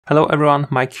Hello everyone,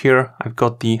 Mike here. I've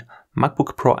got the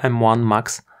MacBook Pro M1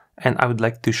 Max and I would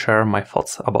like to share my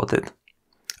thoughts about it.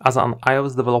 As an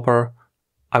iOS developer,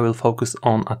 I will focus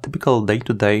on a typical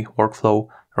day-to-day workflow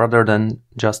rather than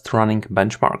just running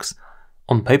benchmarks.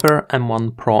 On paper,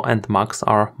 M1 Pro and Max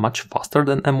are much faster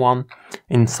than M1.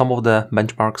 In some of the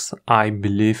benchmarks, I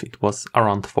believe it was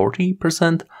around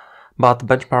 40%, but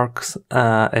benchmarks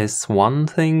is one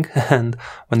thing, and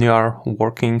when you are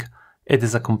working, it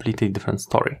is a completely different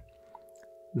story.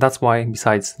 That's why,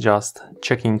 besides just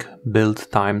checking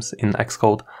build times in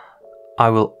Xcode, I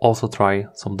will also try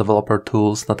some developer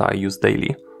tools that I use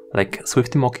daily, like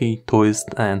Swiftymocky, Tuist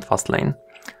and Fastlane.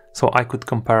 So I could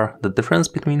compare the difference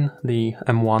between the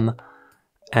M1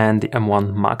 and the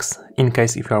M1 Max, in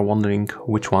case if you are wondering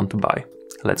which one to buy.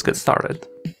 Let's get started.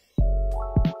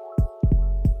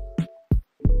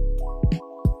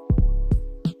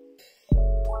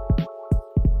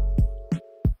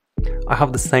 I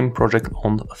have the same project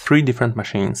on 3 different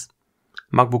machines.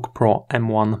 MacBook Pro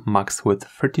M1 Max with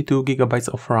 32GB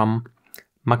of RAM,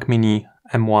 Mac Mini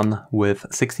M1 with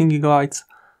 16GB,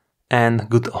 and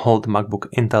good old MacBook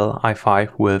Intel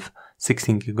i5 with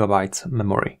 16GB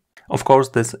memory. Of course,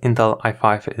 this Intel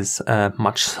i5 is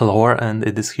much slower, and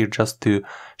it is here just to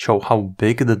show how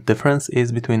big the difference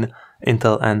is between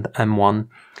Intel and M1.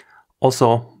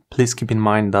 Also, please keep in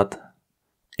mind that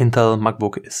Intel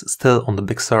MacBook is still on the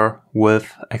Big Sur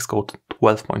with Xcode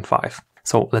 12.5.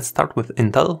 So let's start with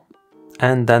Intel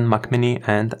and then Mac Mini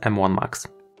and M1 Max.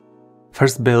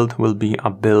 First build will be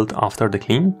a build after the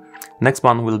clean. Next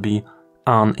one will be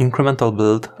an incremental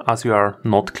build, as you are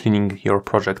not cleaning your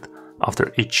project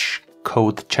after each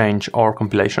code change or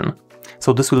compilation.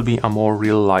 So this will be a more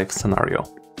real-life scenario.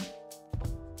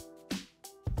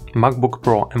 MacBook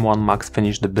Pro M1 Max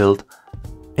finished the build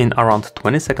in around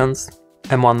 20 seconds.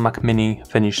 M1 Mac Mini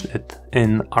finished it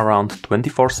in around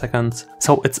 24 seconds,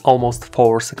 so it's almost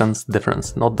 4 seconds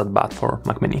difference, not that bad for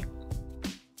Mac Mini.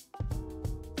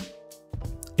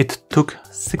 It took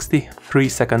 63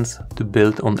 seconds to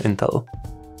build on Intel.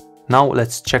 Now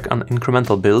let's check an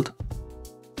incremental build.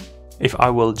 If I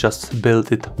will just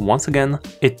build it once again,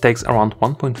 it takes around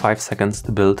 1.5 seconds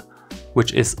to build,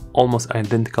 which is almost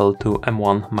identical to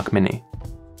M1 Mac Mini.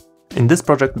 In this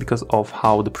project, because of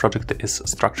how the project is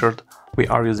structured, we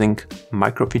are using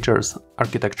micro-features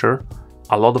architecture.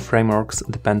 A lot of frameworks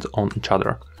depend on each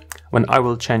other. When I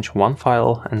will change one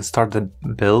file and start the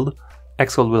build,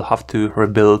 Xcode will have to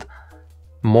rebuild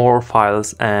more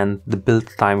files and the build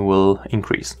time will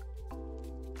increase.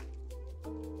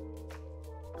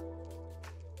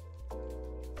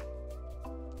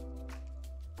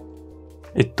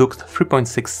 It took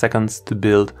 3.6 seconds to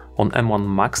build on M1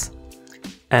 Max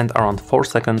and around 4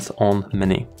 seconds on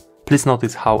Mini. Please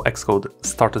notice how Xcode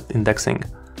started indexing.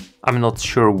 I'm not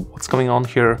sure what's going on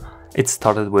here. It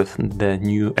started with the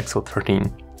new Xcode 13.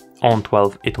 On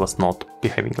 12 it was not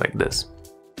behaving like this.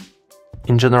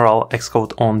 In general,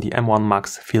 Xcode on the M1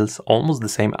 Max feels almost the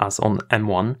same as on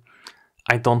M1.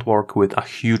 I don't work with a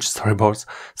huge storyboards,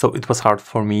 so it was hard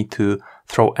for me to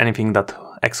throw anything that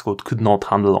Xcode could not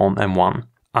handle on M1.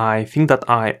 I think that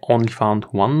I only found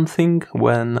one thing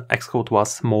when Xcode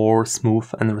was more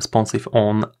smooth and responsive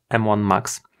on M1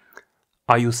 Max.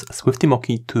 I use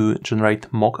Swiftymocky to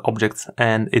generate mock objects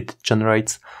and it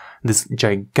generates this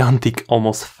gigantic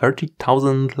almost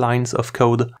 30,000 lines of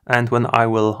code, and when I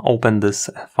will open this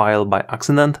file by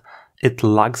accident, it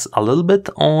lags a little bit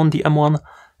on the M1.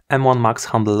 M1 Max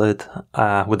handled it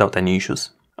without any issues.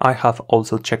 I have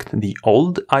also checked the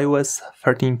old iOS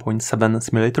 13.7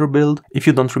 simulator build. If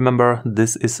you don't remember,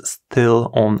 this is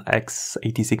still on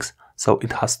x86, so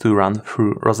it has to run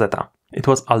through Rosetta. It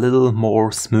was a little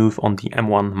more smooth on the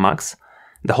M1 Max.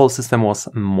 The whole system was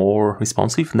more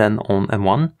responsive than on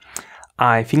M1.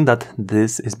 I think that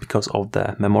this is because of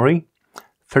the memory.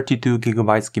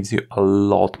 32GB gives you a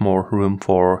lot more room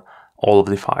for all of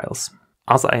the files.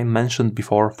 As I mentioned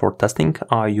before, for testing,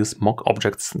 I use mock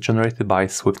objects generated by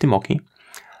Swiftymocky.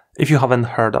 If you haven't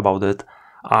heard about it,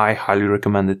 I highly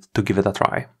recommend it to give it a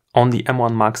try. On the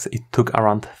M1 Max, it took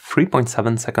around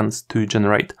 3.7 seconds to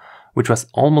generate, which was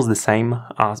almost the same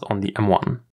as on the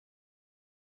M1.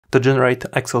 To generate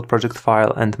Xcode project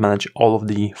file and manage all of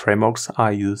the frameworks,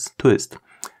 I use Tuist.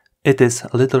 It is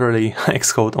literally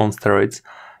Xcode on steroids.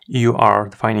 You are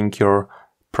defining your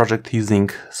project using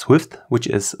Swift, which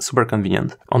is super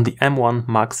convenient. On the M1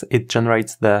 Max, it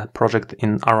generates the project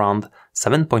in around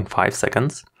 7.5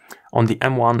 seconds. On the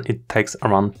M1, it takes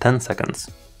around 10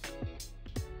 seconds.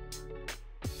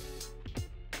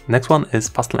 Next one is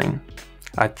Fastlane.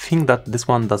 I think that this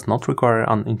one does not require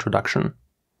an introduction.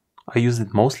 I use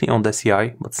it mostly on the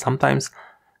CI, but sometimes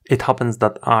It happens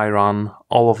that I run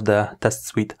all of the test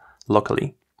suite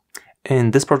locally.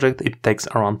 In this project, it takes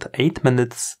around 8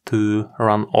 minutes to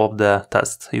run all of the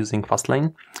tests using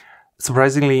Fastlane.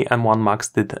 Surprisingly, M1 Max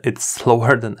did it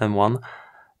slower than M1.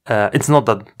 It's not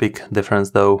that big difference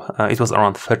though, it was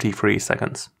around 33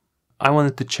 seconds. I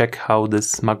wanted to check how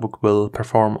this MacBook will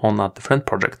perform on a different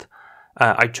project.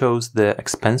 I chose the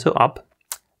Xcode app.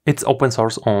 It's open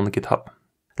source on GitHub.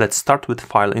 Let's start with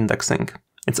file indexing.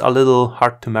 It's a little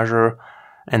hard to measure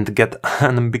and get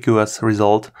an ambiguous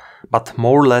result, but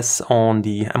more or less on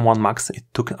the M1 Max it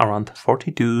took around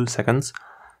 42 seconds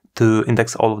to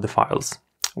index all of the files,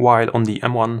 while on the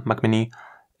M1 Mac Mini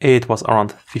it was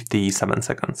around 57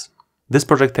 seconds. This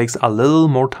project takes a little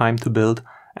more time to build,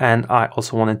 and I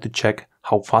also wanted to check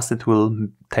how fast it will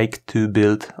take to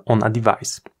build on a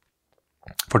device.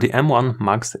 For the M1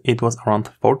 Max it was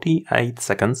around 48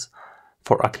 seconds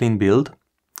for a clean build,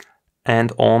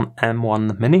 and on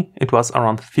M1 Mini it was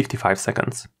around 55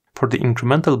 seconds. For the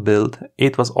incremental build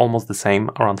it was almost the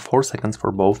same, around 4 seconds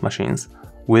for both machines,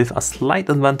 with a slight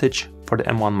advantage for the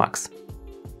M1 Max.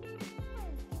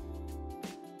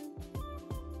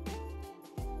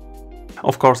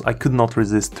 Of course, I could not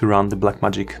resist to run the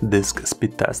Blackmagic disk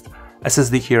speed test.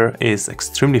 SSD here is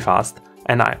extremely fast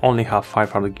and I only have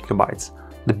 500 GB.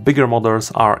 The bigger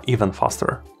models are even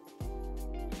faster.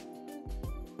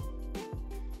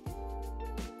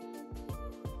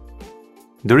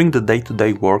 During the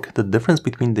day-to-day work, the difference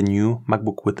between the new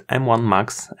MacBook with M1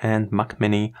 Max and Mac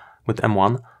Mini with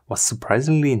M1 was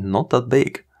surprisingly not that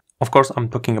big. Of course, I'm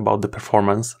talking about the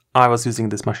performance. I was using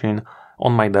this machine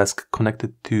on my desk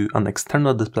connected to an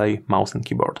external display, mouse and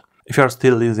keyboard. If you are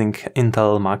still using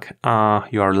Intel Mac,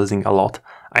 you are losing a lot.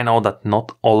 I know that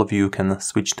not all of you can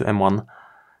switch to M1.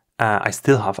 I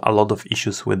still have a lot of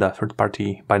issues with the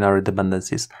third-party binary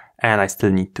dependencies, and I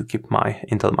still need to keep my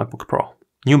Intel MacBook Pro.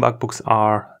 New MacBooks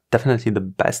are definitely the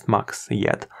best Macs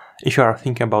yet. If you are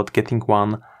thinking about getting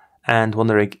one and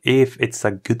wondering if it's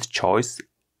a good choice,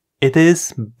 it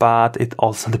is, but it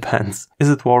also depends. Is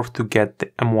it worth to get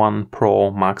the M1 Pro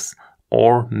Max,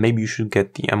 or maybe you should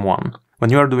get the M1?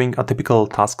 When you are doing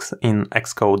atypical tasks in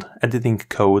Xcode, editing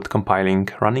code, compiling,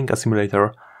 running a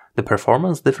simulator, the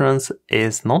performance difference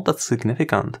is not that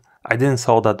significant. I didn't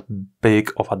saw that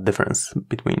big of a difference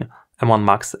between M1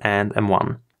 Max and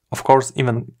M1. Of course,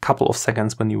 even a couple of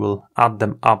seconds when you will add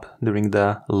them up during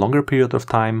the longer period of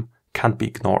time can't be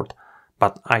ignored.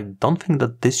 But I don't think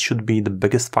that this should be the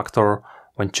biggest factor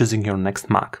when choosing your next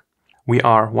Mac. We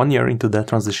are 1 year into the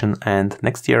transition and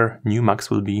next year new Macs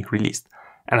will be released.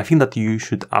 And I think that you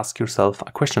should ask yourself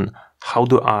a question: how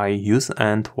do I use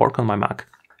and work on my Mac?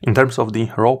 In terms of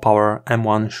the raw power,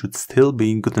 M1 should still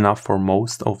be good enough for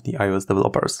most of the iOS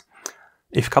developers.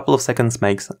 If a couple of seconds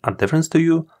makes a difference to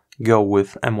you, go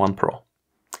with M1 Pro.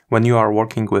 When you are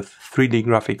working with 3D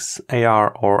graphics,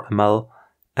 AR or ML,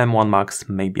 M1 Max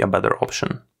may be a better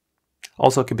option.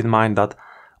 Also keep in mind that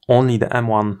only the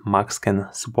M1 Max can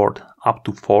support up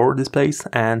to 4 displays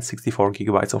and 64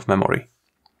 GB of memory.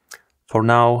 For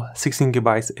now, 16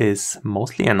 GB is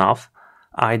mostly enough.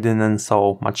 I didn't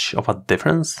saw much of a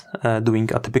difference doing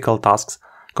atypical tasks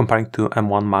comparing to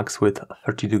M1 Max with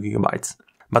 32 GB.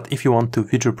 But if you want to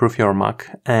future-proof your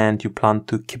Mac and you plan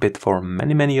to keep it for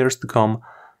many years to come,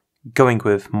 going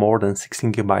with more than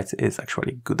 16 GB is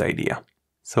actually a good idea.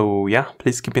 So yeah,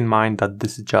 please keep in mind that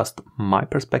this is just my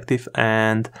perspective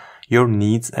and your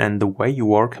needs and the way you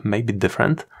work may be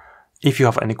different. If you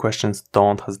have any questions,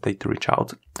 don't hesitate to reach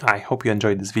out. I hope you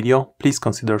enjoyed this video. Please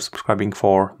consider subscribing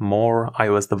for more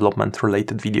iOS development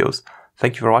related videos.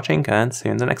 Thank you for watching and see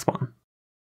you in the next one.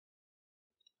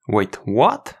 Wait,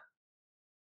 what?